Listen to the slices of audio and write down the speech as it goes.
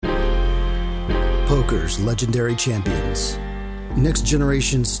poker's legendary champions, next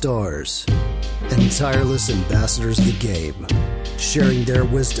generation stars, and tireless ambassadors of the game, sharing their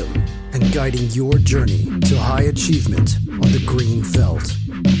wisdom and guiding your journey to high achievement on the green felt.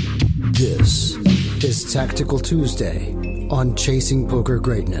 This is Tactical Tuesday on Chasing Poker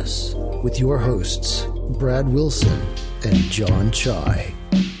Greatness with your hosts, Brad Wilson and John Chai.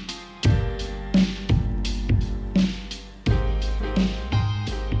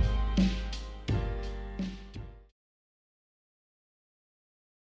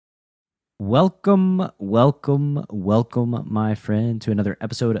 Welcome, my friend, to another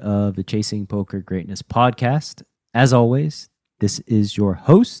episode of the Chasing Poker Greatness podcast. As always, this is your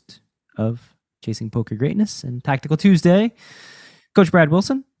host of Chasing Poker Greatness and Tactical Tuesday, Coach Brad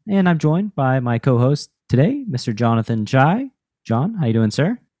Wilson, and I'm joined by my co-host today, Mr. Jonathan Chai. John, how you doing,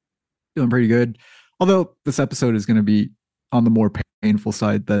 sir? Doing pretty good. Although this episode is going to be on the more painful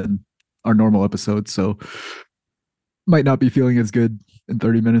side than our normal episode, so might not be feeling as good in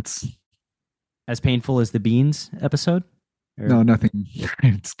 30 minutes. As painful as the beans episode? Or? No, nothing.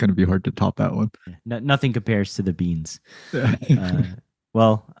 It's going to be hard to top that one. Nothing compares to the beans.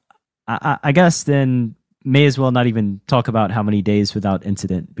 Well, I guess then may as well not even talk about how many days without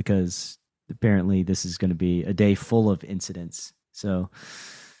incident, because apparently this is going to be a day full of incidents. So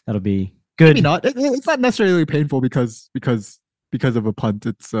that'll be good. Maybe not. It's not necessarily painful because of a punt.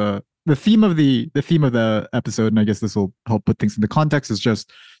 It's the theme of the episode, and I guess this will help put things into context, is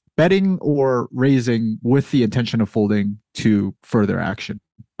just betting or raising with the intention of folding to further action,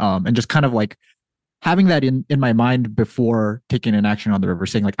 and just kind of like having that in my mind before taking an action on the river,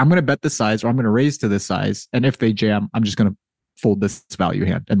 saying like, I'm going to bet this size or I'm going to raise to this size, and if they jam, I'm just going to fold this value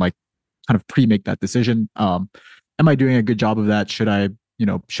hand, and like kind of pre-make that decision. Am I doing a good job of that? Should I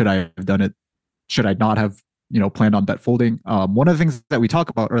have done it? Should I not have planned on bet folding? One of the things that we talk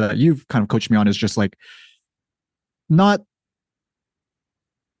about, or that you've kind of coached me on, is just like not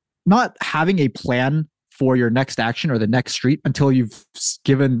having a plan for your next action or the next street until you've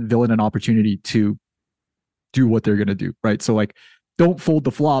given villain an opportunity to do what they're going to do, right? So like, don't fold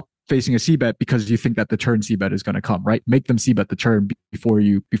the flop facing a c-bet because you think that the turn c-bet is going to come, right? Make them c-bet the turn before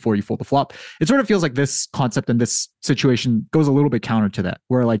you fold the flop. It sort of feels like this concept and this situation goes a little bit counter to that,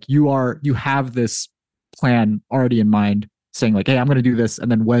 where like you have this plan already in mind, saying like, hey, I'm going to do this,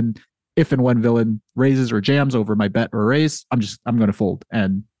 and then if and when villain raises or jams over my bet or raise, I'm going to fold.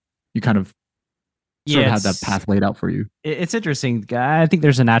 And you kind of sort of had that path laid out for you. It's interesting. I think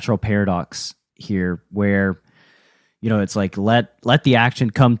there's a natural paradox here where, it's like let the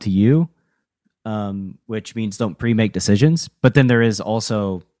action come to you, which means don't pre-make decisions. But then there is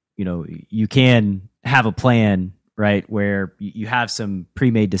also, you can have a plan, right, where you have some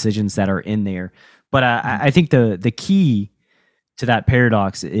pre-made decisions that are in there. But I think the key to that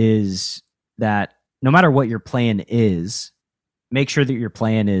paradox is that no matter what your plan is, make sure that your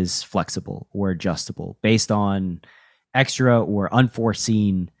plan is flexible or adjustable based on extra or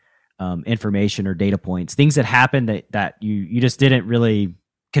unforeseen information or data points, things that happen that you just didn't really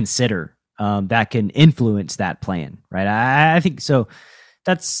consider, that can influence that plan, right? I think so.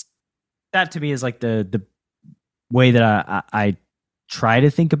 That to me is like the way that I try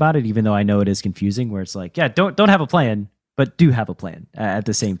to think about it, even though I know it is confusing, where it's like, yeah, don't have a plan, but do have a plan at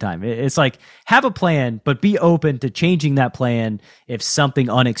the same time. It's like, have a plan, but be open to changing that plan if something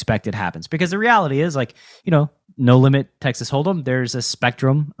unexpected happens. Because the reality is, like, no limit Texas Hold'em, there's a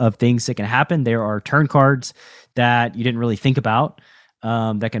spectrum of things that can happen. There are turn cards that you didn't really think about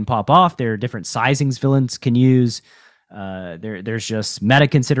that can pop off. There are different sizings villains can use. There's just meta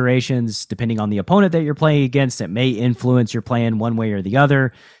considerations depending on the opponent that you're playing against that may influence your plan one way or the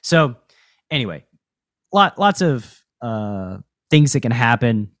other. So anyway, lots of things that can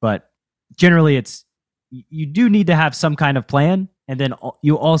happen, but generally you do need to have some kind of plan, and then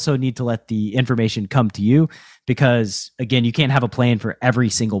you also need to let the information come to you, because again, you can't have a plan for every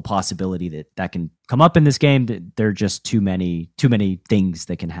single possibility that can come up in this game. There are just too many things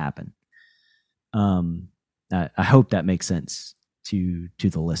that can happen. I hope that makes sense to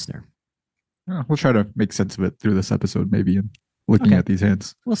the listener. We'll try to make sense of it through this episode, maybe, and looking at these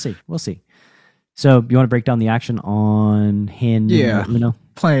hands. We'll see. So you want to break down the action on hand? Yeah.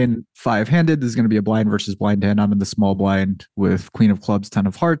 Playing 5-handed. This is going to be a blind versus blind hand. I'm in the small blind with Queen of Clubs, 10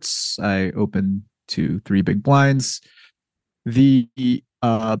 of Hearts. I open to 3 big blinds. The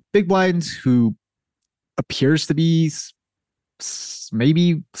big blind, who appears to be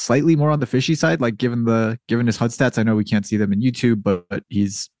maybe slightly more on the fishy side, like given his HUD stats. I know we can't see them in YouTube, but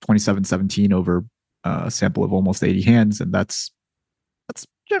he's 27-17 over a sample of almost 80 hands, and that's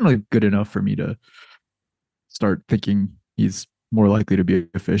generally good enough for me to start thinking he's more likely to be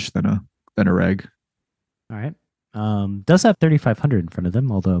a fish than a reg. All right. Does have 3,500 in front of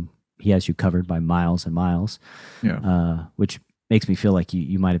them, although he has you covered by miles and miles. Yeah. Which makes me feel like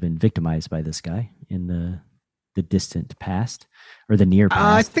you might have been victimized by this guy in the distant past or the near past.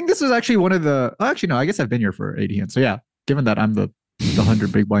 I think this was actually one of the. Actually, no. I guess I've been here for 80 hands. So yeah, given that I'm the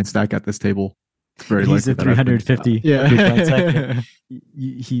 100 big blind stack at this table, it's very he's likely a 350. Yeah. Big blind stack.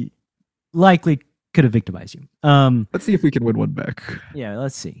 He likely could have victimized you. Let's see if we can win one back. Yeah,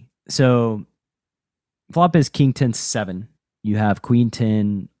 let's see. So flop is king 10-7. You have queen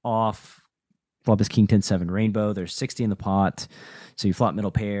 10 off. Flop is king 10-7 rainbow. There's 60 in the pot. So you flop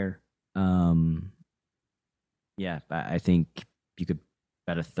middle pair. Yeah, I think you could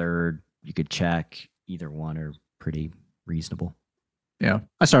bet a third. You could check. Either one are pretty reasonable. Yeah,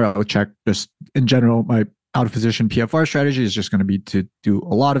 I start out with check. Just in general, my out of position PFR strategy is just going to be to do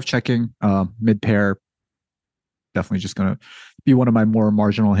a lot of checking. Mid pair, definitely just going to be one of my more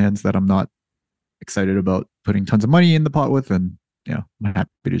marginal hands that I'm not excited about putting tons of money in the pot with. And yeah, I'm happy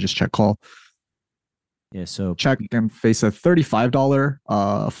to just check call. Yeah, so check and face a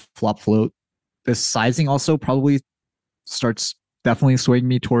 $35 flop float. This sizing also probably starts definitely swaying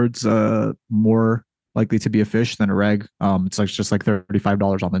me towards more likely to be a fish than a reg. It's like just like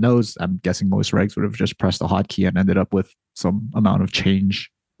 $35 on the nose. I'm guessing most regs would have just pressed a hotkey and ended up with some amount of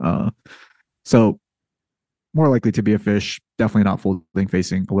change. So more likely to be a fish. Definitely not folding,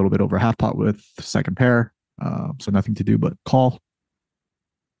 facing a little bit over half pot with second pair. So nothing to do but call.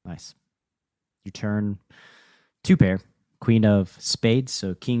 Nice. You turn two pair, queen of spades.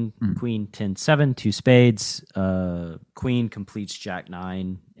 So king, queen 10-7, two spades. Queen completes jack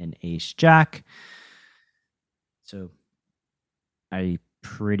 9 and ace jack. So I'm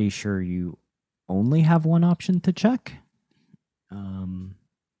pretty sure you only have one option to check.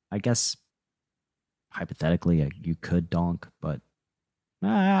 I guess hypothetically you could donk, but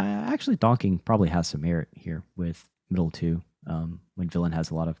actually donking probably has some merit here with middle two when villain has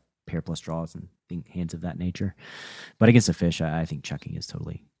a lot of pair plus draws and hands of that nature. But against a fish, I think checking is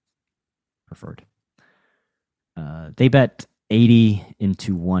totally preferred. They bet 80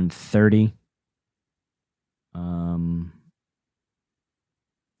 into 130.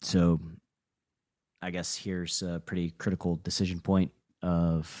 So I guess here's a pretty critical decision point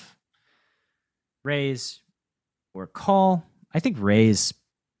of raise or call. I think raise.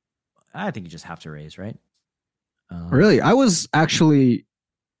 I think you just have to raise, right? Really? I wasn't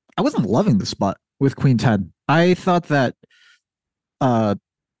loving the spot with queen 10. I thought that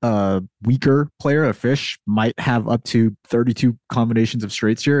a weaker player, a fish, might have up to 32 combinations of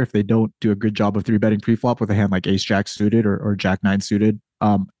straights here if they don't do a good job of 3-betting pre-flop with a hand like ace jack suited or jack 9 suited.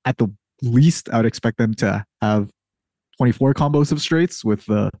 At the least, I would expect them to have 24 combos of straights with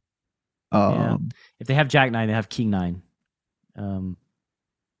the if they have jack 9, they have king 9.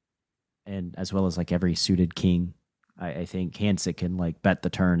 And as well as like every suited king. I think hands that can like bet the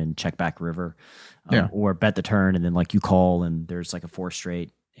turn and check back river, or bet the turn and then like you call and there's like a 4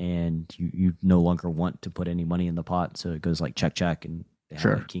 straight and you no longer want to put any money in the pot, so it goes like check and they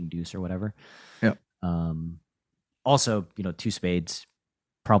have like king deuce or whatever. Yeah. Also, two spades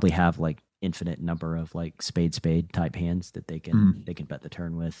probably have like infinite number of like spade type hands that they can bet the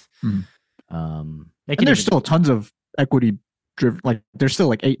turn with. And there's still tons of equity. Like there's still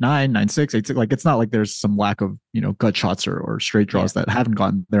like 8-9, 9-6, 8-6. Like it's not like there's some lack of gut shots or straight draws that haven't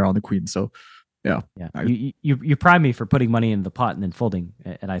gotten there on the queen. So yeah. You prime me for putting money in the pot and then folding,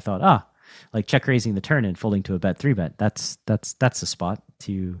 and I thought like check raising the turn and folding to a bet 3-bet. That's the spot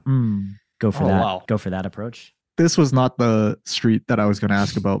to go for that. Wow. Go for that approach. This was not the street that I was going to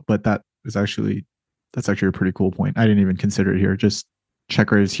ask about, but that's actually a pretty cool point. I didn't even consider it here. Just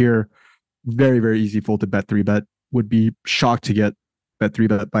check raise here. Very, very easy fold to bet 3-bet. Would be shocked to get bet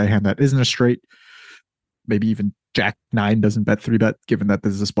 3-bet by a hand that isn't a straight. Maybe even jack 9 doesn't bet 3-bet, given that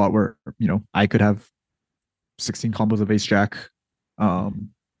this is a spot where I could have 16 combos of ace jack. Yeah.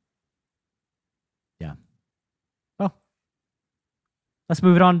 Well, let's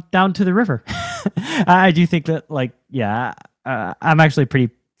move it on down to the river. I do think that I'm actually a pretty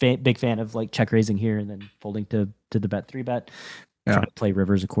big fan of like check raising here and then folding to the bet 3-bet. Try to play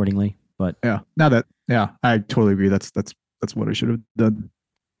rivers accordingly. But I totally agree. That's what I should have done.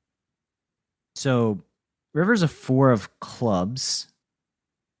 So river's a 4 of clubs,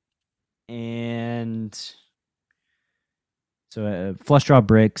 and so flush draw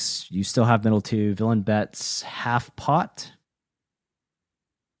bricks. You still have middle 2. Villain bets half pot,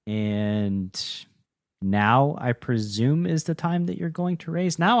 and now I presume is the time that you're going to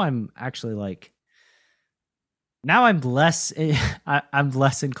raise. Now I'm actually like. Now I'm less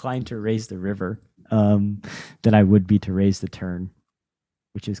inclined to raise the river than I would be to raise the turn,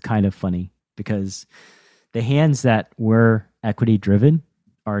 which is kind of funny because the hands that were equity driven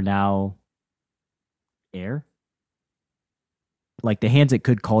are now air. Like the hands that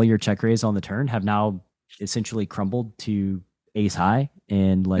could call your check raise on the turn have now essentially crumbled to ace high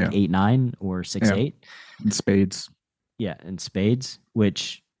and like 8-9 or 6-8. And spades. Yeah, and spades,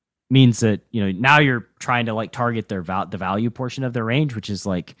 which means that, you know, now you're trying to like target their the value portion of their range, which is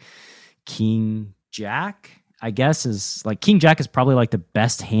like king jack, I guess, is like king jack is probably like the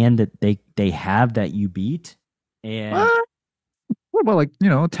best hand that they have that you beat. And what about like, you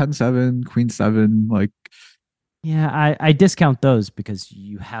know, 10-7, queen 7, like yeah, I discount those because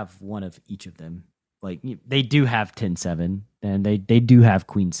you have one of each of them. Like they do have 10-7 and they do have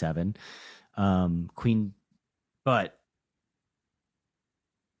queen 7. Queen, but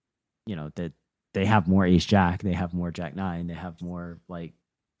you know that they have more ace jack, they have more jack 9, they have more like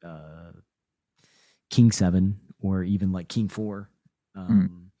king 7 or even like king 4.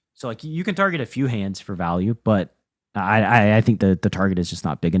 So like you can target a few hands for value, but I think the target is just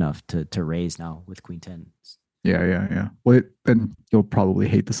not big enough to raise now with queen 10. Yeah. Well, then you'll probably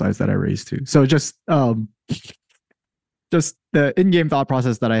hate the size that I raised too. So just the in-game thought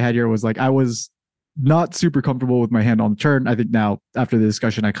process that I had here was like I was not super comfortable with my hand on the turn. I think now after the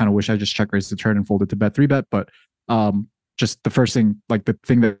discussion, I kind of wish I just check raised the turn and folded to bet 3-bet. But just the first thing, like the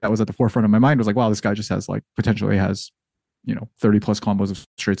thing that was at the forefront of my mind was like, wow, this guy just has like potentially has, you know, 30 plus combos of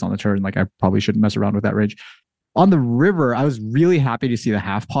straights on the turn. Like I probably shouldn't mess around with that range. On the river, I was really happy to see the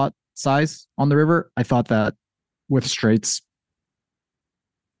half pot size on the river. I thought that with straights,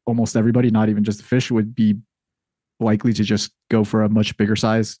 almost everybody, not even just the fish, would be likely to just go for a much bigger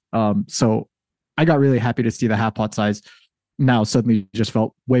size. So I got really happy to see the half pot size. Now suddenly just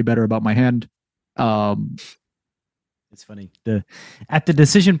felt way better about my hand. It's funny. At the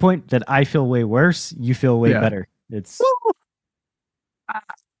decision point that I feel way worse, you feel way better. It's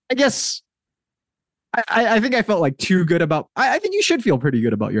I guess I think I felt like too good about. I think you should feel pretty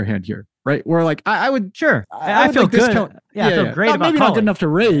good about your hand here, right? Where like I would sure. I feel like good. Discount, I feel great about maybe calling. not good enough to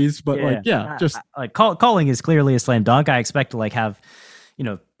raise, but just like calling is clearly a slam dunk. I expect to like have, you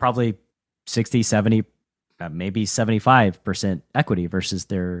know, probably 60, 70, maybe 75% equity versus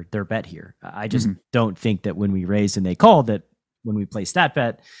their bet here. I just don't think that when we raise and they call that when we play stat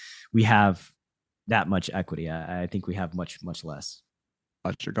bet, we have that much equity. I think we have much less.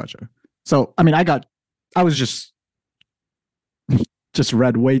 Gotcha. So I mean, I was just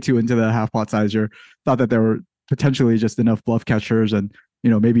read way too into the half pot size here. Thought that there were potentially just enough bluff catchers and, you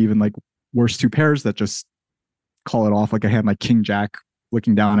know, maybe even like worse two pairs that just call it off, like a hand like king jack,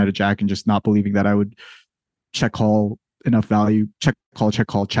 looking down at a jack and just not believing that I would check call enough value, check call,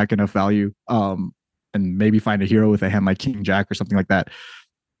 check enough value, and maybe find a hero with a hand like king jack or something like that.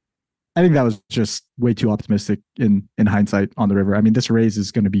 I think that was just way too optimistic in hindsight on the river. I mean, this raise is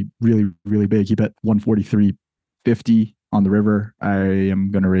going to be really, really big. He bet 143.50 on the river. I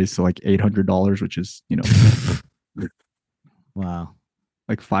am going to raise to like $800, which is, you know, wow,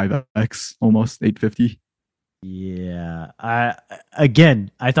 like 5x, almost 850. Yeah. I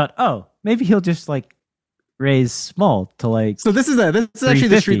thought, oh, maybe he'll just like raise small to like. So this is actually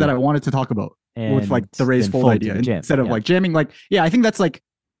the street that I wanted to talk about with like the raise fold idea instead of like jamming. Like, yeah, I think that's like.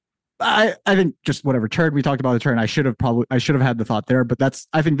 I think just whatever turn we talked about the turn, I should have had the thought there, but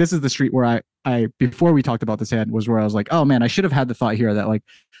I think this is the street where I before we talked about this hand was where I was like, oh man, I should have had the thought here that like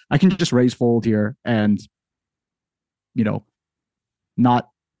I can just raise fold here and, you know,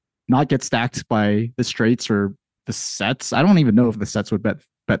 not get stacked by the straights or the sets. I don't even know if the sets would bet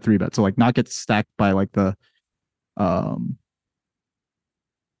 3-bet. So like not get stacked by like the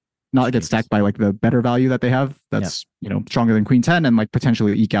not get stacked by like the better value that they have that's you know, stronger than queen 10 and like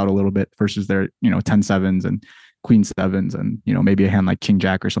potentially eke out a little bit versus their, you know, 10-7s and queen 7s and, you know, maybe a hand like king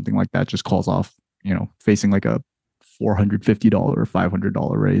jack or something like that just calls off, you know, facing like a $450 or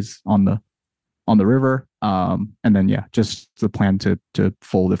 $500 raise on the river. And then just the plan to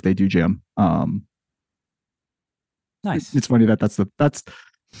fold if they do jam. Nice. It's funny that's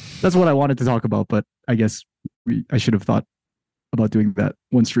what I wanted to talk about, but I guess I should have thought about doing that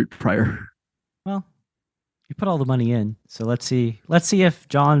one street prior. Well, you put all the money in, so let's see if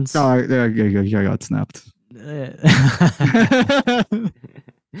John's. Oh, I got snapped. There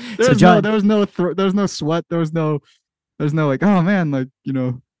was no sweat. There was no like, oh man, like, you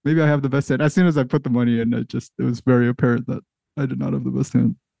know, maybe I have the best hand. As soon as I put the money in, it was very apparent that I did not have the best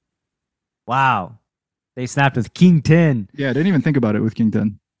hand. Wow, they snapped with king 10. Yeah, I didn't even think about it with king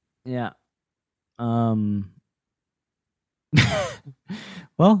 10. Yeah.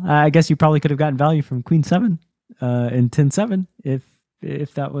 Well, I guess you probably could have gotten value from queen 7 and 10-7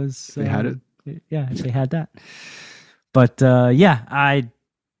 if that was they had it. Yeah, if they had that. But I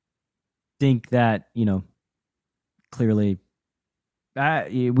think that, you know, clearly,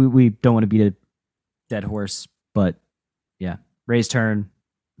 we don't want to beat a dead horse, but yeah, raise turn,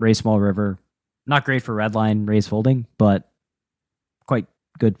 raise small river. Not great for red line raise folding, but quite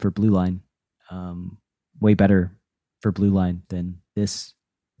good for blue line. Way better for blue line than this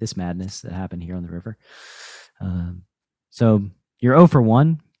madness that happened here on the river. So you're 0 for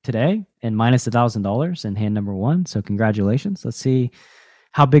 1 today and minus $1,000 in hand number 1. So congratulations. Let's see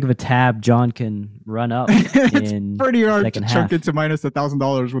how big of a tab John can run up. It's pretty hard to chunk into minus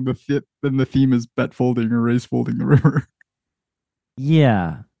 $1,000 when the theme is bet folding or raise folding the river.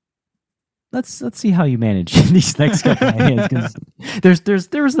 Yeah. Let's see how you manage these next couple of hands, because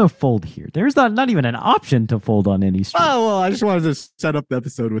there was no fold here. There's not even an option to fold on any street. Oh, well, I just wanted to set up the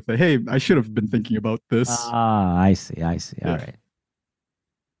episode with hey, I should have been thinking about this. I see. Yeah. All right.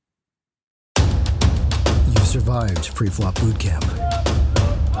 You survived pre-flop boot camp.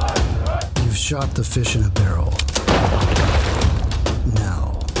 You've shot the fish in a barrel.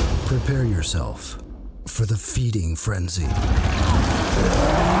 Now, prepare yourself for the feeding frenzy.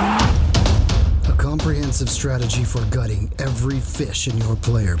 A comprehensive strategy for gutting every fish in your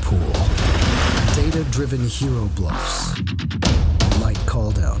player pool. Data-driven hero bluffs, light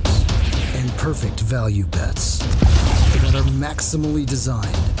call downs, and perfect value bets that are maximally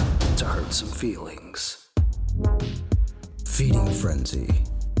designed to hurt some feelings. Feeding Frenzy.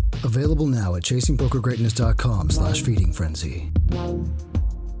 Available now at chasingpokergreatness.com/feeding frenzy.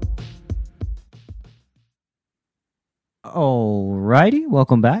 Alrighty,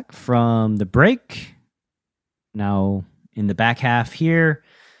 welcome back from the break. Now in the back half here,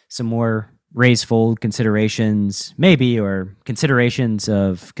 some more raise fold considerations, maybe, or considerations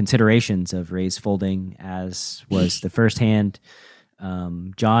of raise folding, as was the first hand.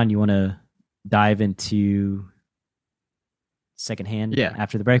 John, you want to dive into second hand? Yeah.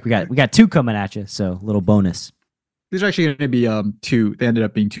 After the break, we got 2 coming at you, so a little bonus. These are actually going to be 2. They ended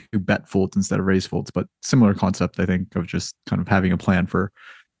up being 2 bet folds instead of raise folds, but similar concept, I think, of just kind of having a plan for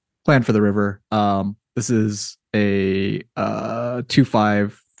the river. This is a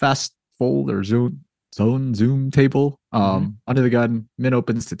 2-5 fast fold or zoom table. Under the gun, min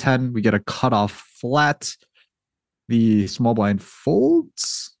opens to 10. We get a cutoff flat. The small blind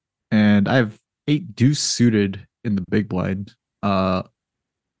folds, and I have 8 deuce suited in the big blind. Very,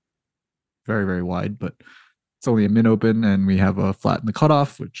 very wide, but it's only a min open, and we have a flat in the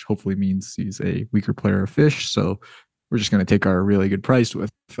cutoff, which hopefully means he's a weaker player of fish. So we're just going to take our really good price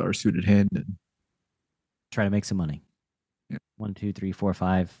with our suited hand and try to make some money. Yeah. 1, 2, 3, 4,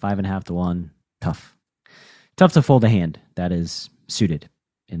 5, 5.5 to 1. Tough to fold a hand that is suited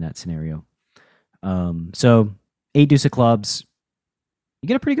in that scenario. So 8 deuce of clubs, you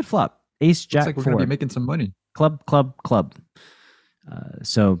get a pretty good flop. Ace, jack, looks like we're 4. going to be making some money. Club.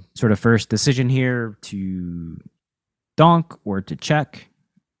 So sort of first decision here to donk or to check.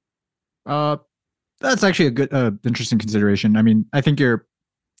 That's actually a good, interesting consideration. I mean, I think one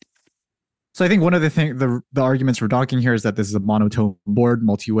of the arguments for donking here is that this is a monotone board,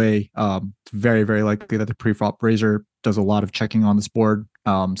 multi-way. It's very, very likely that the pre-flop raiser does a lot of checking on this board.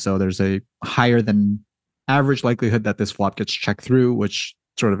 So there's a higher than average likelihood that this flop gets checked through, which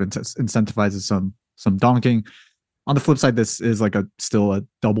sort of incentivizes some donking. On the flip side, this is like still a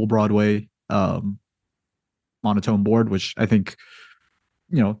double Broadway monotone board, which I think,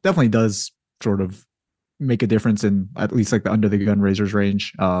 definitely does sort of make a difference in at least like the under the gun raisers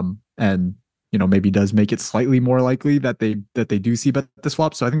range. And maybe does make it slightly more likely that they do see bet the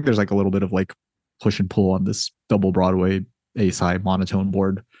swap. So I think there's like a little bit of like push and pull on this double Broadway ace high monotone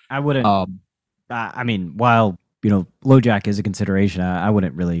board. I wouldn't. I mean, while low jack is a consideration, I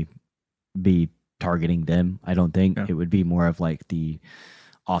wouldn't really be targeting them. I don't think it would be more of like the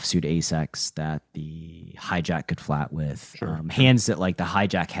offsuit ace X that the hijack could flat with. Sure. Hands that like the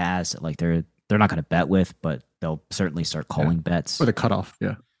hijack has, like they're not going to bet with, but they'll certainly start calling bets. Or the cutoff,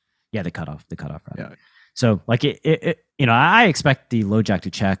 yeah, the cutoff. Right? Yeah. So like it I expect the low jack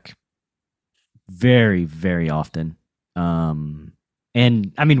to check very, very often. And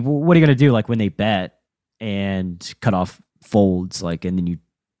I mean, what are you going to do like when they bet and cutoff folds, like, and then you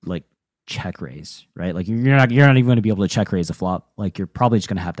like check raise, right? Like you're not even going to be able to check raise a flop. Like you're probably just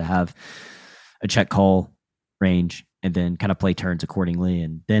going to have a check call range and then kind of play turns accordingly.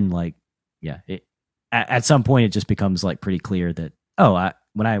 And then like, at some point it just becomes like pretty clear that,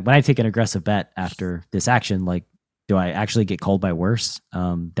 when I take an aggressive bet after this action, like, do I actually get called by worse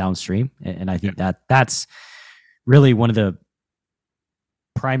downstream? And I think that's really one of the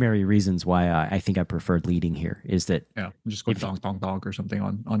primary reasons why I think I preferred leading here is that just go donk or something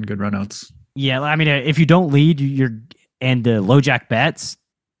on good runouts. Yeah, I mean, if you don't lead, and the low jack bets,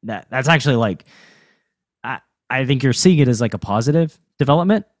 that's actually like, I think you're seeing it as like a positive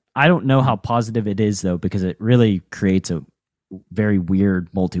development. I don't know how positive it is though, because it really creates a very weird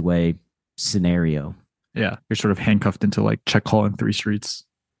multi-way scenario. Yeah, you're sort of handcuffed into like check call in 3 streets.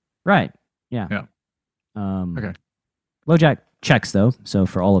 Right. Yeah. Yeah. Okay. Low jack checks though. So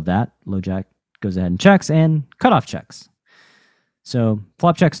for all of that, low jack goes ahead and checks, and cutoff checks. So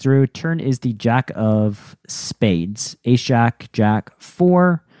flop checks through. Turn is the jack of spades. Ace jack, jack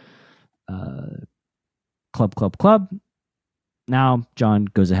 4, club, club, club. Now John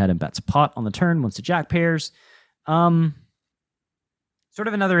goes ahead and bets pot on the turn once the jack pairs. Sort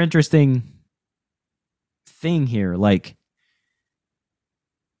of another interesting thing here. Like,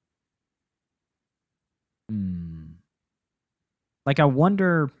 I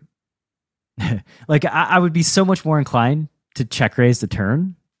wonder, like, I would be so much more inclined to check raise the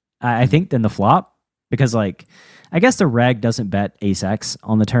turn, I think, than the flop, because, like, I guess the reg doesn't bet ace X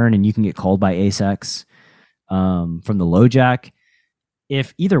on the turn, and you can get called by ace X from the low jack.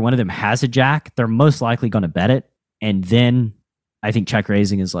 If either one of them has a jack, they're most likely going to bet it, and then I think check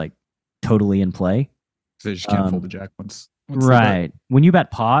raising is like totally in play. So they just can't fold the jack once right. When you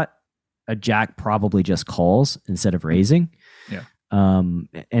bet pot, a jack probably just calls instead of raising. Yeah.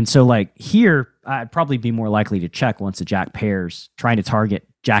 And so like here, I'd probably be more likely to check once the jack pairs, trying to target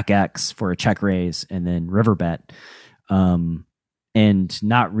jack X for a check raise and then river bet, and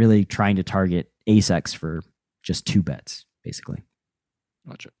not really trying to target ace X for just 2 bets, basically.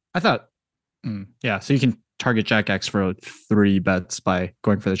 Gotcha. I thought, yeah, so you can target jack X for 3 bets by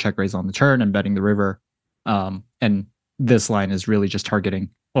going for the check raise on the turn and betting the river. And this line is really just targeting,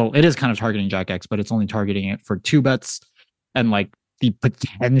 well, it is kind of targeting jack X, but it's only targeting it for 2 bets. And like the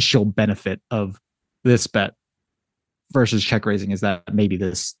potential benefit of this bet versus check raising is that maybe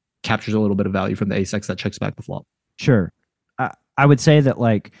this captures a little bit of value from the ace X that checks back the flop. Sure. I would say that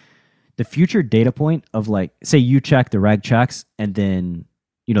like the future data point of like, say you check, the reg checks, and then,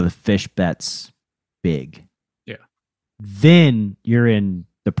 you know, the fish bets big. Yeah. Then you're in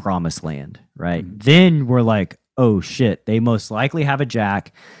the promised land, right? Mm-hmm. Then we're like, oh shit, they most likely have a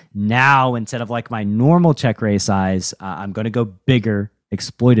jack. Now, instead of like my normal check raise size, I'm going to go bigger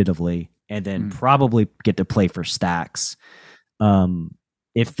exploitatively and then probably get to play for stacks.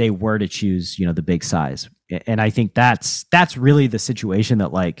 If they were to choose, you know, the big size. And I think that's really the situation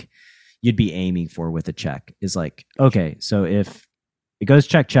that like you'd be aiming for with a check is like, okay, so if it goes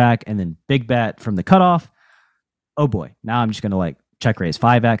check, check, and then big bet from the cutoff, oh boy, now I'm just going to like check raise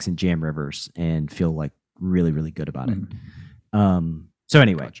 5x and jam rivers and feel like really, really good about it. So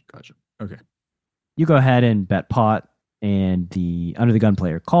anyway, gotcha. Okay. You go ahead and bet pot, and the under the gun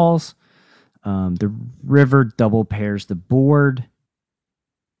player calls. The river double pairs the board.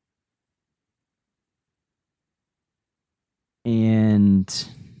 And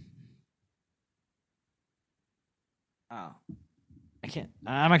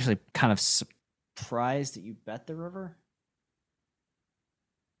I'm actually kind of surprised that you bet the river.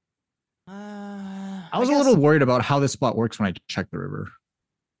 I was a little worried about how this spot works when I check the river.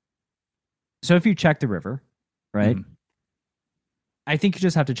 So if you check the river, right? I think you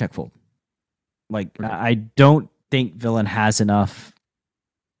just have to check fold. Like, okay. I don't think villain has enough.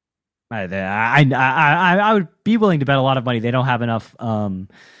 I would be willing to bet a lot of money. They don't have enough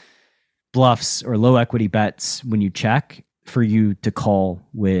bluffs or low equity bets when you check for you to call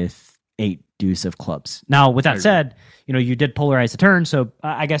with 8 deuce of clubs. Now, with that said, you know, you did polarize the turn, so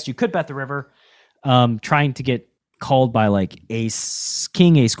I guess you could bet the river, trying to get called by like ace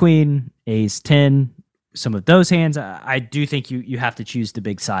king, ace queen, ace 10, some of those hands. I do think you have to choose the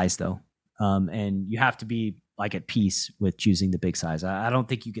big size though, and you have to be like at peace with choosing the big size. I don't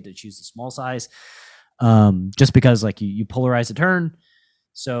think you get to choose the small size, just because like you polarize the turn.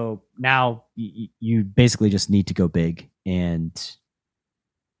 So now you basically just need to go big. And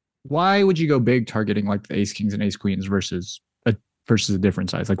why would you go big targeting like the ace kings and ace queens versus a different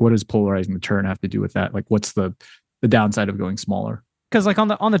size? Like, what does polarizing the turn have to do with that? Like, what's the downside of going smaller? Because like on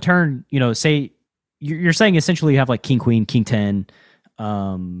the turn, you know, say you're saying essentially you have like king queen, king 10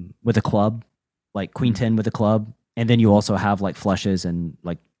 with a club, like queen 10 with a club, and then you also have like flushes and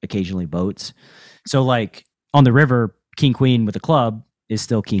like occasionally boats. So like on the river, king queen with a club is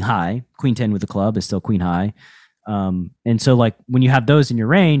still king high, queen 10 with a club is still queen high. And so like when you have those in your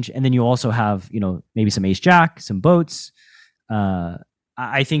range, and then you also have, you know, maybe some ace jack, some boats,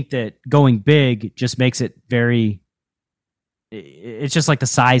 I think that going big just makes it it's just like the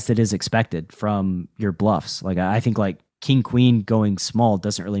size that is expected from your bluffs. Like I think like king queen going small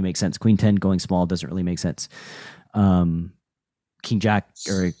doesn't really make sense. Queen 10 going small doesn't really make sense. King jack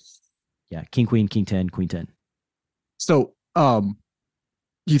or king queen, king 10, queen 10. So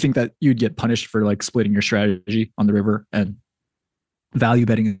do you think that you'd get punished for like splitting your strategy on the river and value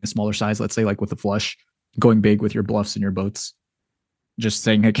betting a smaller size? Let's say like with a flush, going big with your bluffs and your boats, just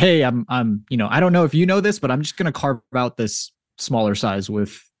saying like, hey, I'm I don't know if you know this, but I'm just gonna carve out this smaller size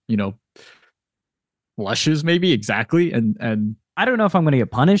with flushes maybe exactly, and I don't know if I'm going to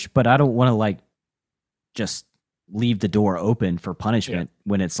get punished, but I don't want to like just leave the door open for punishment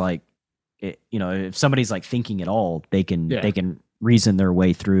when it's like, if somebody's like thinking at all, they can reason their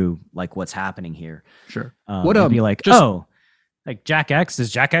way through like what's happening here. Sure. What be like, like Jack X,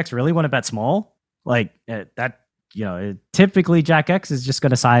 does Jack X really want to bet small? Like that, typically Jack X is just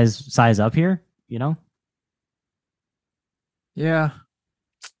going to size up here, Yeah.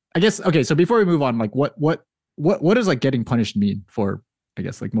 I guess, okay, so before we move on, like what does like getting punished mean for, I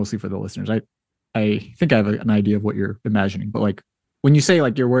guess, like mostly for the listeners? I think I have an idea of what you're imagining, but like when you say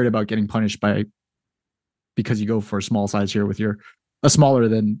like you're worried about getting punished because you go for a small size here with a smaller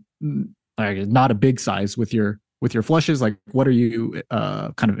than not a big size with your flushes, like what are you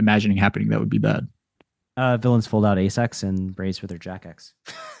kind of imagining happening that would be bad? Villains fold out ace X and raise with their Jack X.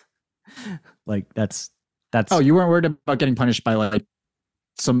 Like that's. Oh, you weren't worried about getting punished by like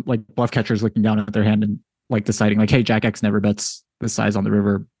some like bluff catchers looking down at their hand and like deciding like, hey, Jack X never bets this size on the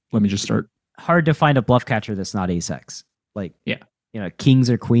river. Let me just start. Hard to find a bluff catcher that's not ace X. Like, kings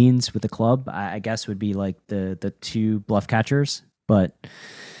or queens with the club, I guess would be like the two bluff catchers. But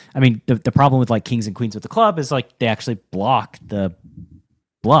I mean, the problem with like kings and queens with the club is like they actually block the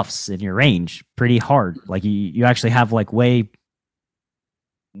bluffs in your range pretty hard. Like you actually have like way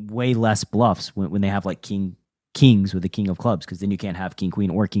less bluffs when they have like kings with the king of clubs, because then you can't have king queen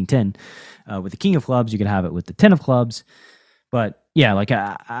or king 10. With the king of clubs, you can have it with the 10 of clubs. But yeah, like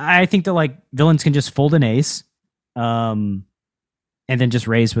I think that like villains can just fold an ace, and then just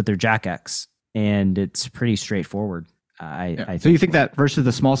raise with their Jack X, and it's pretty straightforward. So you think that versus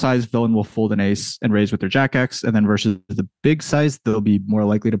the small size, villain will fold an ace and raise with their Jack X, and then versus the big size, they'll be more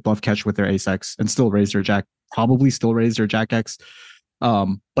likely to bluff catch with their ace X and still raise their probably still raise their Jack X. But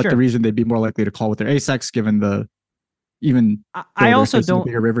sure. The reason they'd be more likely to call with their ace X, given I also don't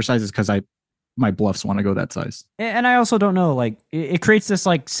bigger river size, is because my bluffs want to go that size. And I also don't know, like it creates this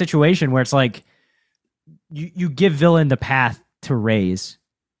like situation where it's like you give villain the path to raise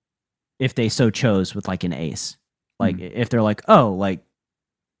if they so chose with like an ace. Like if they're like, oh, like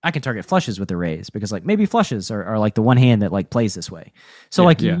I can target flushes with the raise because like maybe flushes are like the one hand that like plays this way. So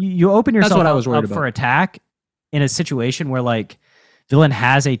you open yourself up for attack in a situation where like villain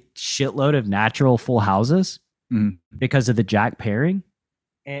has a shitload of natural full houses because of the Jack pairing.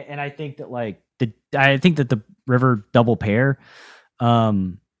 And I think that like the river double pair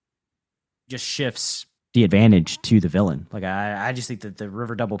just shifts the advantage to the villain. Like I just think that the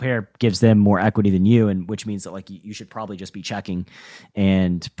river double pair gives them more equity than you, and which means that like you should probably just be checking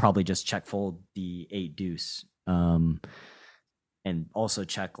and probably just check fold the 8 deuce. And also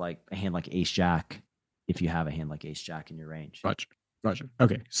check like a hand like ace jack if you have a hand like ace jack in your range. Gotcha.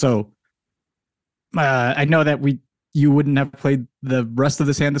 Okay. So I know that you wouldn't have played the rest of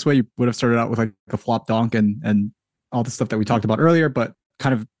this hand this way. You would have started out with like a flop donk and all the stuff that we talked about earlier, but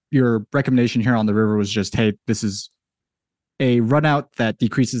kind of your recommendation here on the river was just, hey, this is a run out that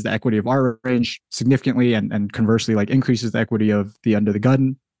decreases the equity of our range significantly and conversely like increases the equity of the under the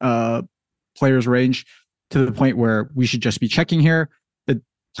gun player's range to the point where we should just be checking here. The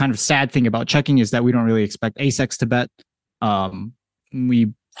kind of sad thing about checking is that we don't really expect ace X to bet.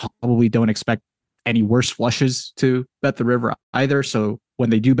 We probably don't expect any worse flushes to bet the river either. So when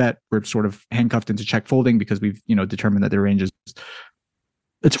they do bet, we're sort of handcuffed into check folding because we've determined that their range is.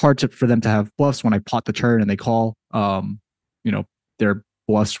 It's hard for them to have bluffs when I pot the turn and they call. Their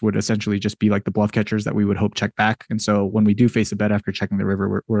bluffs would essentially just be like the bluff catchers that we would hope check back. And so when we do face a bet after checking the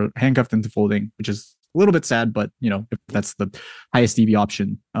river, we're handcuffed into folding, which is a little bit sad. But if that's the highest EV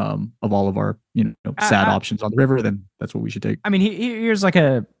option of all of our sad options on the river, then that's what we should take. I mean, here's like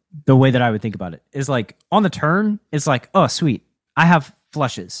the way that I would think about it is like on the turn, it's like, oh, sweet, I have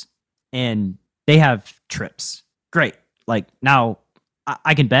flushes and they have trips. Great. Like now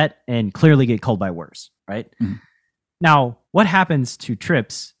I can bet and clearly get called by worse, right? Mm-hmm. Now, what happens to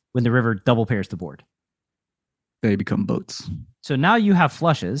trips when the river double pairs the board? They become boats. So now you have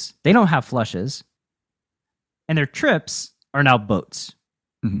flushes. They don't have flushes. And their trips are now boats.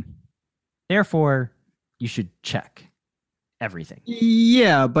 Mm-hmm. Therefore, you should check everything.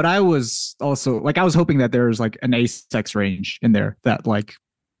 Yeah, but I was also I was hoping that there's like an ace X range in there that like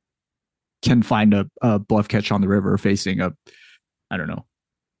can find a bluff catch on the river facing I don't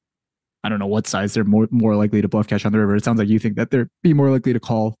know what size they're more likely to bluff catch on the river. It sounds like you think that they'd be more likely to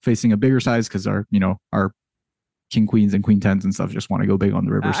call facing a bigger size because our king queens and queen tens and stuff just want to go big on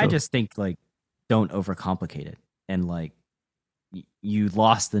the river. I just think like don't overcomplicate it, and like you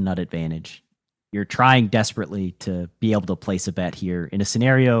lost the nut advantage. You're trying desperately to be able to place a bet here in a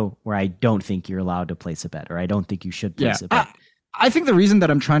scenario where I don't think you're allowed to place a bet, or I don't think you should place a bet. I think the reason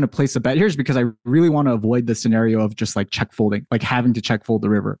that I'm trying to place a bet here is because I really want to avoid the scenario of just like check folding, like having to check fold the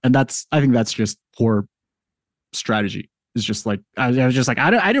river. And I think that's just poor strategy. It's just like, I was just like, I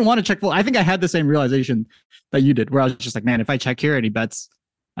didn't want to check fold. I think I had the same realization that you did, where I was just like, man, if I check here and he bets,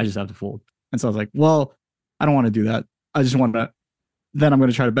 I just have to fold. And so I was like, well, I don't want to do that. I just want to, then I'm going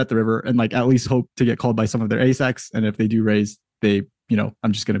to try to bet the river and like at least hope to get called by some of their ace X. And if they do raise, they,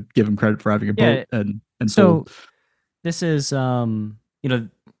 I'm just going to give them credit for having a boat and so fold. This is, we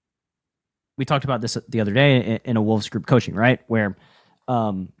talked about this the other day in a Wolves group coaching, right? Where,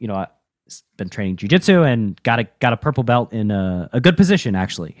 I've been training jiu-jitsu and got a purple belt in a good position,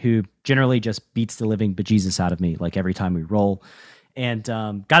 actually, who generally just beats the living bejesus out of me, like every time we roll, and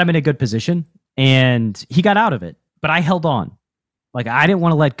got him in a good position, and he got out of it, but I held on. Like, I didn't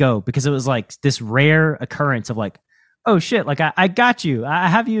want to let go because it was like this rare occurrence of like, oh shit, like I got you. I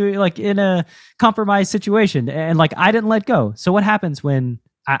have you like in a compromised situation, and like I didn't let go. So what happens when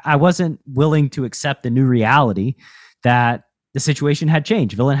I wasn't willing to accept the new reality that the situation had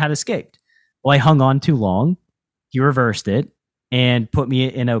changed? Villain had escaped. Well, I hung on too long. He reversed it and put me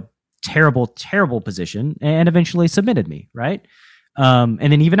in a terrible, terrible position and eventually submitted me, right? And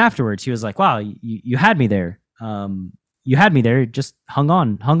then even afterwards, he was like, wow, you had me there. You had me there, just hung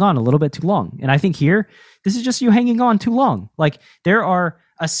on a little bit too long. And I think here, this is just you hanging on too long. Like there are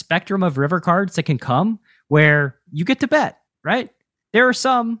a spectrum of river cards that can come where you get to bet, right? There are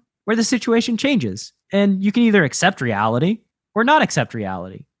some where the situation changes and you can either accept reality or not accept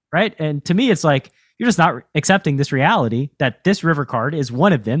reality, right? And to me, it's like, you're just not accepting this reality that this river card is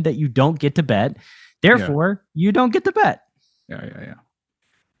one of them that you don't get to bet. Therefore, you don't get to bet.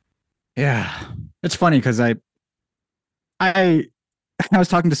 Yeah. It's funny because I was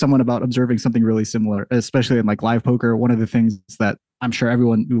talking to someone about observing something really similar, especially in like live poker. One of the things that I'm sure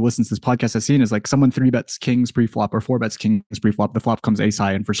everyone who listens to this podcast has seen is like someone 3-bets kings pre-flop or 4-bets kings pre-flop. The flop comes ace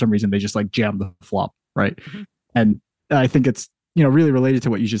high, and for some reason they just like jam the flop, right? Mm-hmm. And I think it's really related to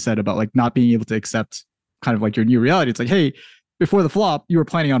what you just said about like not being able to accept kind of like your new reality. It's like, hey, before the flop, you were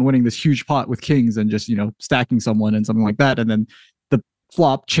planning on winning this huge pot with kings and just stacking someone and something like that, and then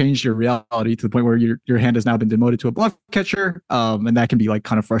flop changed your reality to the point where your hand has now been demoted to a bluff catcher, and that can be like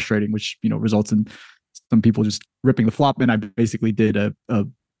kind of frustrating, which results in some people just ripping the flop. And I basically did a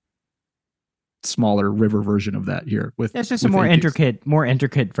smaller river version of that here with it's just a more intricate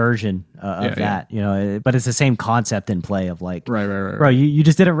version of that. But it's the same concept in play of like, right. Bro, you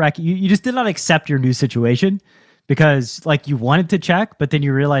just didn't you just did not accept your new situation. Because like you wanted to check, but then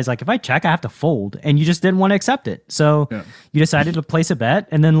you realize like if I check, I have to fold, and you just didn't want to accept it. So you decided to place a bet,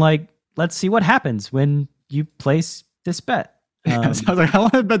 and then like let's see what happens when you place this bet. So I was like, I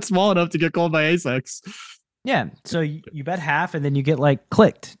want to bet small enough to get called by ace X. Yeah, so you bet half, and then you get like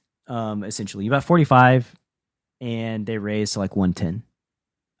clicked. Essentially, you bet 45, and they raise to like 110.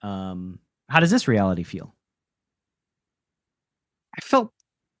 How does this reality feel? I felt,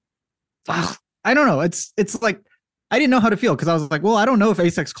 I don't know. It's like. I didn't know how to feel because I was like, well, I don't know if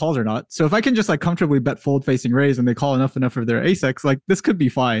ace X calls or not. So if I can just like comfortably bet fold facing raise and they call enough of their ace X, like this could be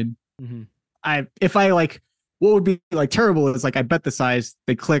fine. Mm-hmm. What would be like terrible is like I bet the size,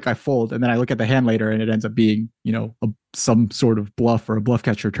 they click, I fold, and then I look at the hand later and it ends up being, some sort of bluff or a bluff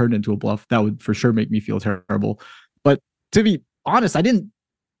catcher turned into a bluff. That would for sure make me feel terrible. But to be honest, I didn't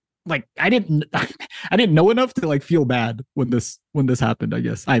know enough to like feel bad when this happened. I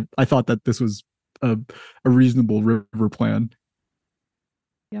guess I thought that this was a reasonable river plan.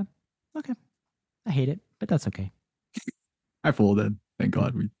 Yeah. Okay. I hate it, but that's okay. I folded. Thank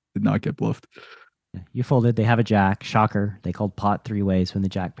God we did not get bluffed. Yeah, you folded. They have a jack. Shocker. They called pot 3 ways when the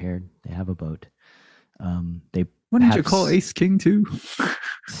jack paired. They have a boat. When did you call ace king too?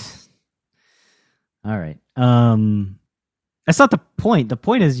 All right. That's not the point. The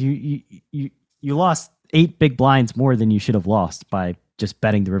point is you lost 8 big blinds more than you should have lost by just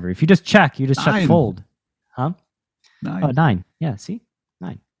betting the river. If you just check, you just check fold. Huh? 9. Oh, 9. Yeah, see?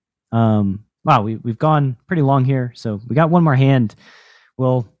 9. Wow, we've gone pretty long here. So we got one more hand.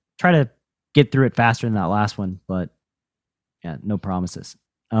 We'll try to get through it faster than that last one, but yeah, no promises.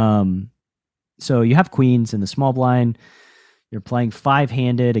 So you have queens in the small blind. You're playing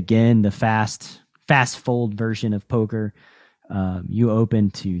 5-handed. Again, the fast fold version of poker. You open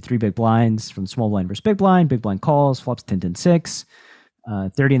to 3 big blinds from small blind versus big blind calls, flops 10-6.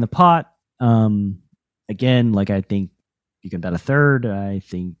 30 in the pot. Again, like I think you can bet a third. I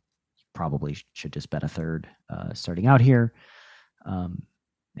think you probably should just bet a third starting out here. And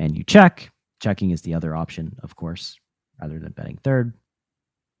you check. Checking is the other option, of course, rather than betting third.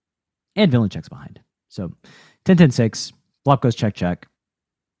 And villain checks behind. So 10-10-6, flop goes check, check.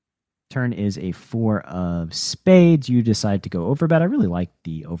 Turn is a 4 of spades. You decide to go overbet. I really like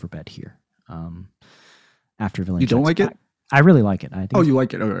the overbet here. After villain, you don't like back. it? I really like it. I think you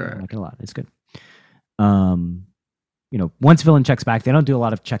like it? Okay. I like it a lot. It's good. Once villain checks back, they don't do a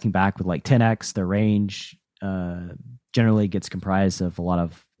lot of checking back with like 10x. Their range generally gets comprised of a lot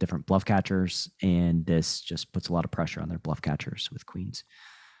of different bluff catchers, and this just puts a lot of pressure on their bluff catchers with queens.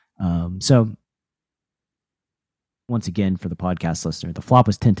 So once again, for the podcast listener, the flop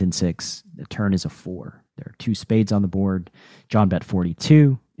was 10-10-6. The turn is a 4. There are 2 spades on the board. John bet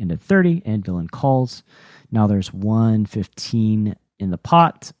 42 into 30, and villain calls. Now there's 115 in the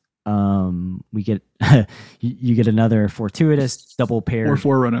pot. We get you get another fortuitous double pair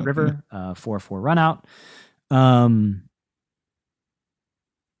 4-4 run out. River, 4-4 run out.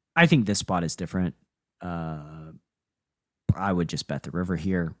 I think this spot is different. I would just bet the river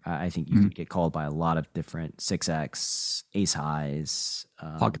here. I think you could get called by a lot of different 6x, ace highs,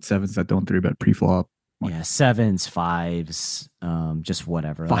 pocket sevens that don't 3-bet pre-flop. Yeah, 7s, 5s, just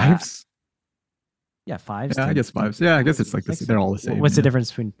whatever. 5s? Yeah, 5s. Yeah, I guess 5s. Yeah, I guess it's like this. They're all the same. What's the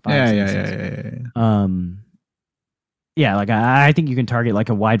difference between 5s and 6s? Yeah, like I think you can target like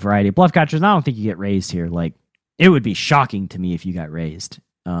a wide variety of bluff catchers. And I don't think you get raised here. Like it would be shocking to me if you got raised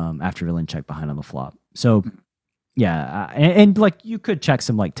after villain check behind on the flop. So yeah, and like you could check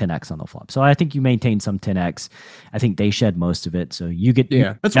some like 10x on the flop. So I think you maintain some 10x. I think they shed most of it. So you get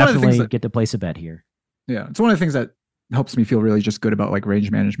that's definitely get to place a bet here. Yeah, it's one of the things that helps me feel really just good about like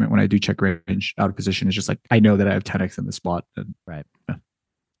range management when I do check range out of position. Is just like I know that I have 10x in the spot. And, right. Yeah.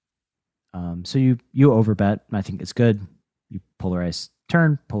 So you overbet. I think it's good. You polarize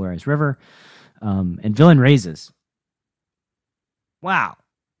turn, polarize river, and villain raises. Wow.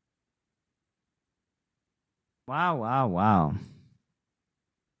 Wow.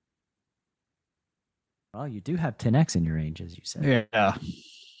 Well, you do have 10x in your range, as you said. Yeah.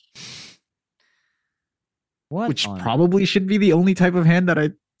 Which probably should be the only type of hand that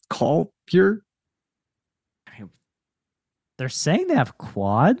I call here. They're saying they have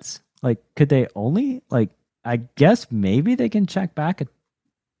quads. Like, could they only I guess maybe they can check back.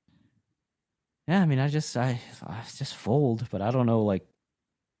 Yeah, I mean, I just fold, but I don't know. Like,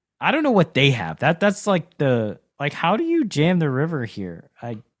 I don't know what they have. That's like how do you jam the river here?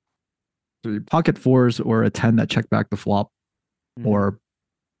 So pocket 4s or a 10 that check back the flop, or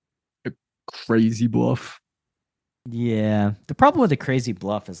a crazy bluff. Yeah, the problem with the crazy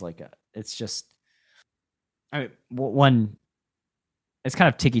bluff is it's just, I mean, one, it's kind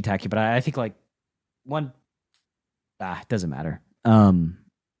of ticky tacky, but I think like one, it doesn't matter.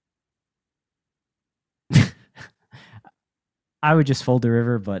 I would just fold the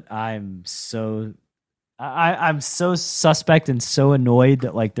river, but I'm so suspect and so annoyed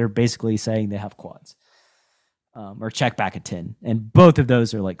that like they're basically saying they have quads, or check back a 10, and both of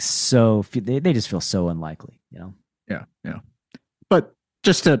those are like they just feel so unlikely, you know. Yeah. But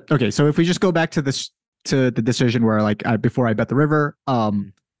just so if we just go back to the decision where like before I bet the river,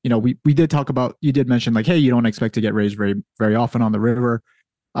 we did talk about, you did mention like, hey, you don't expect to get raised very, very often on the river.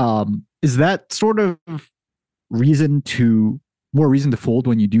 Is that sort of more reason to fold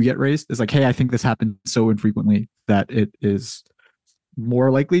when you do get raised? It's like, hey, I think this happens so infrequently that it is more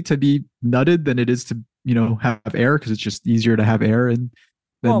likely to be nutted than it is to, have air, because it's just easier to have air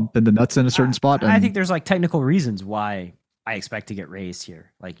than the nuts in a certain spot. I think there's like technical reasons why I expect to get raised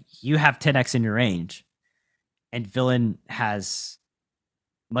here. Like you have 10x in your range, and villain has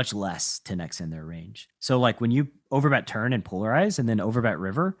much less 10x in their range. So like when you overbet turn and polarize and then overbet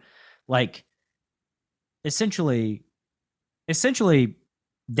river, like essentially it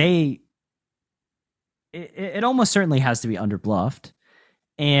almost certainly has to be under bluffed.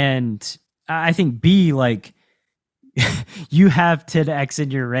 And I think B, like you have 10x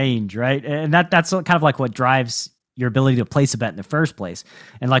in your range, right? And that's kind of like what drives your ability to place a bet in the first place.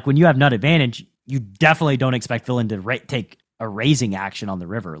 And like when you have nut advantage, you definitely don't expect villain to take a raising action on the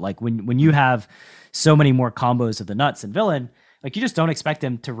river. Like when you have so many more combos of the nuts than villain, like you just don't expect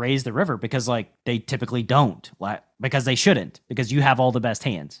them to raise the river, because like they typically don't, because they shouldn't, because you have all the best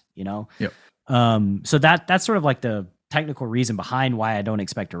hands, Yep. So that's sort of like the technical reason behind why I don't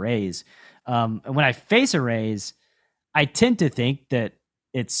expect a raise. And when I face a raise, I tend to think that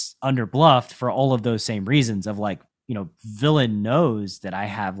it's under bluffed for all of those same reasons of like, villain knows that I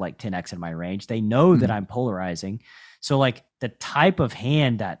have like 10x in my range. They know that I'm polarizing. So like the type of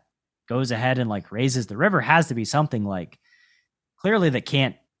hand that goes ahead and like raises the river has to be something like clearly that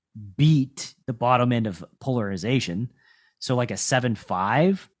can't beat the bottom end of polarization. So like a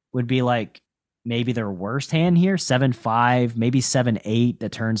 7-5 would be like maybe their worst hand here. 7-5, maybe 7-8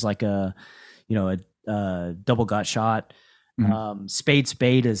 that turns like a double gut shot. Mhm.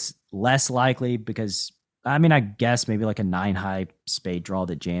 Spade is less likely because I mean, I guess maybe like a 9 high spade draw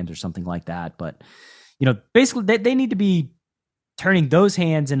that jams or something like that. But, basically they need to be turning those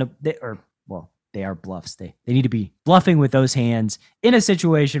hands into, they are bluffs. They need to be bluffing with those hands in a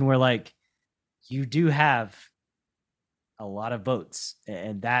situation where like you do have a lot of votes.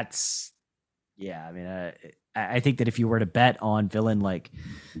 And that's, I mean, I think that if you were to bet on villain, like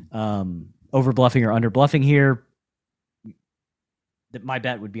over bluffing or under bluffing here, that my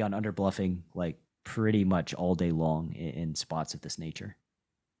bet would be on under bluffing, like pretty much all day long in spots of this nature.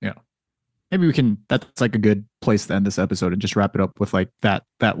 Yeah. Maybe that's like a good place to end this episode and just wrap it up with like that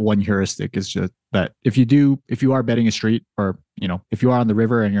one heuristic is just that if you are betting a street or, if you are on the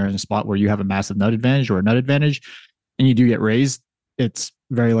river and you're in a spot where you have a massive nut advantage or a nut advantage and you do get raised, it's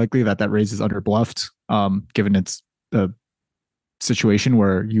very likely that raise is under bluffed, given it's a situation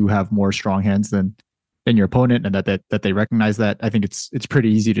where you have more strong hands than your opponent and that they recognize that. I think it's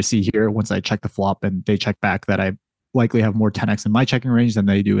pretty easy to see here once I check the flop and they check back that I likely have more 10x in my checking range than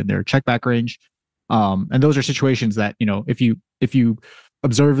they do in their check back range. And those are situations that, if you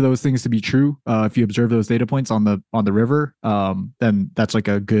observe those things to be true, if you observe those data points on the river, then that's like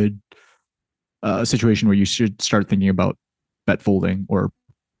a good situation where you should start thinking about bet folding or,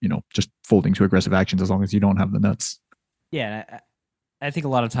 just folding to aggressive actions as long as you don't have the nuts. Yeah. I think a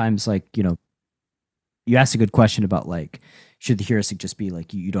lot of times, like, you asked a good question about like, should the heuristic just be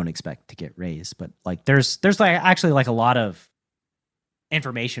like you don't expect to get raised, but like there's like actually like a lot of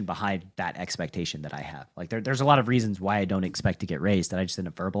information behind that expectation that I have. Like there's a lot of reasons why I don't expect to get raised that I just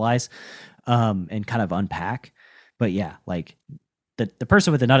didn't verbalize and kind of unpack. But yeah, like the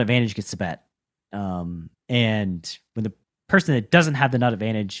person with the nut advantage gets to bet. And when the person that doesn't have the nut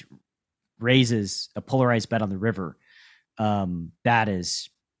advantage raises a polarized bet on the river, that is,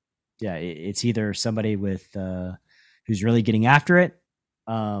 it's either somebody with who's really getting after it,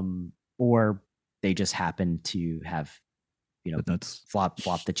 or they just happen to have, that's flop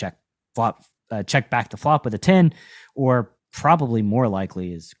the check back the flop with a 10, or probably more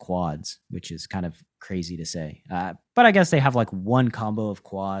likely is quads, which is kind of crazy to say. But I guess they have like one combo of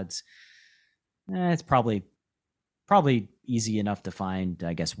quads. It's probably easy enough to find,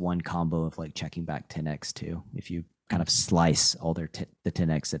 I guess, one combo of like checking back 10x too, if you kind of slice all their the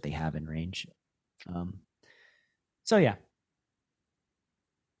 10x that they have in range. So yeah,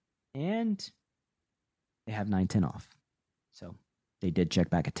 and they have 9-10 off, so they did check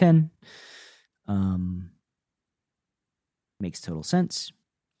back a 10. Makes total sense.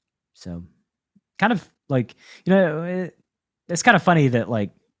 So kind of like, it's kind of funny that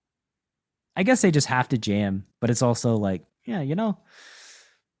like I guess they just have to jam, but it's also like,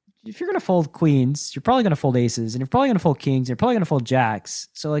 if you're going to fold queens, you're probably going to fold aces, and you're probably going to fold kings, and you're probably going to fold jacks.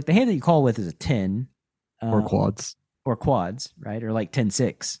 So like the hand that you call with is a 10. Or quads. Or quads, right? Or like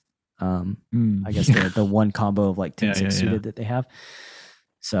 10-6. I guess the one combo of like 10-6 suited that they have.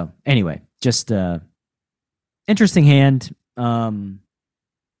 So anyway, just interesting hand. I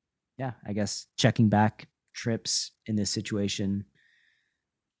guess checking back trips in this situation.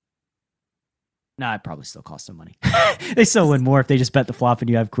 Nah, it probably still costs them money. They still win more if they just bet the flop and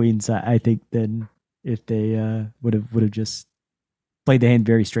you have queens, I think, than if they would have just played the hand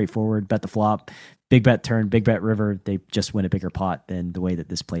very straightforward, bet the flop, big bet turn, big bet river. They just win a bigger pot than the way that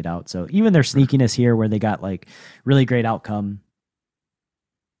this played out. So even their sneakiness here, where they got like really great outcome,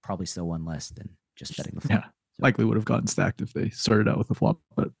 probably still won less than just betting the flop. Yeah, likely would have gotten stacked if they started out with the flop.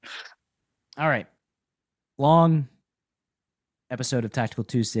 But all right, long episode of Tactical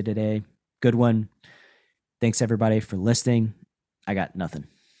Tuesday today. Good one. Thanks everybody for listening. I got nothing.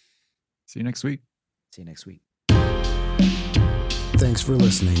 See you next week. Thanks for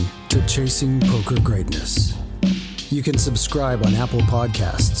listening to Chasing Poker Greatness. You can subscribe on Apple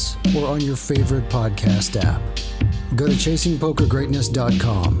Podcasts or on your favorite podcast app. Go to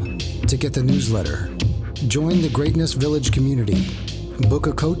chasingpokergreatness.com to get the newsletter, join the Greatness Village community, book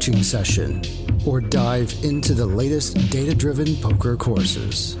a coaching session, or dive into the latest data-driven poker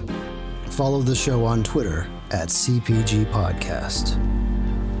courses. Follow the show on Twitter @CPG Podcast.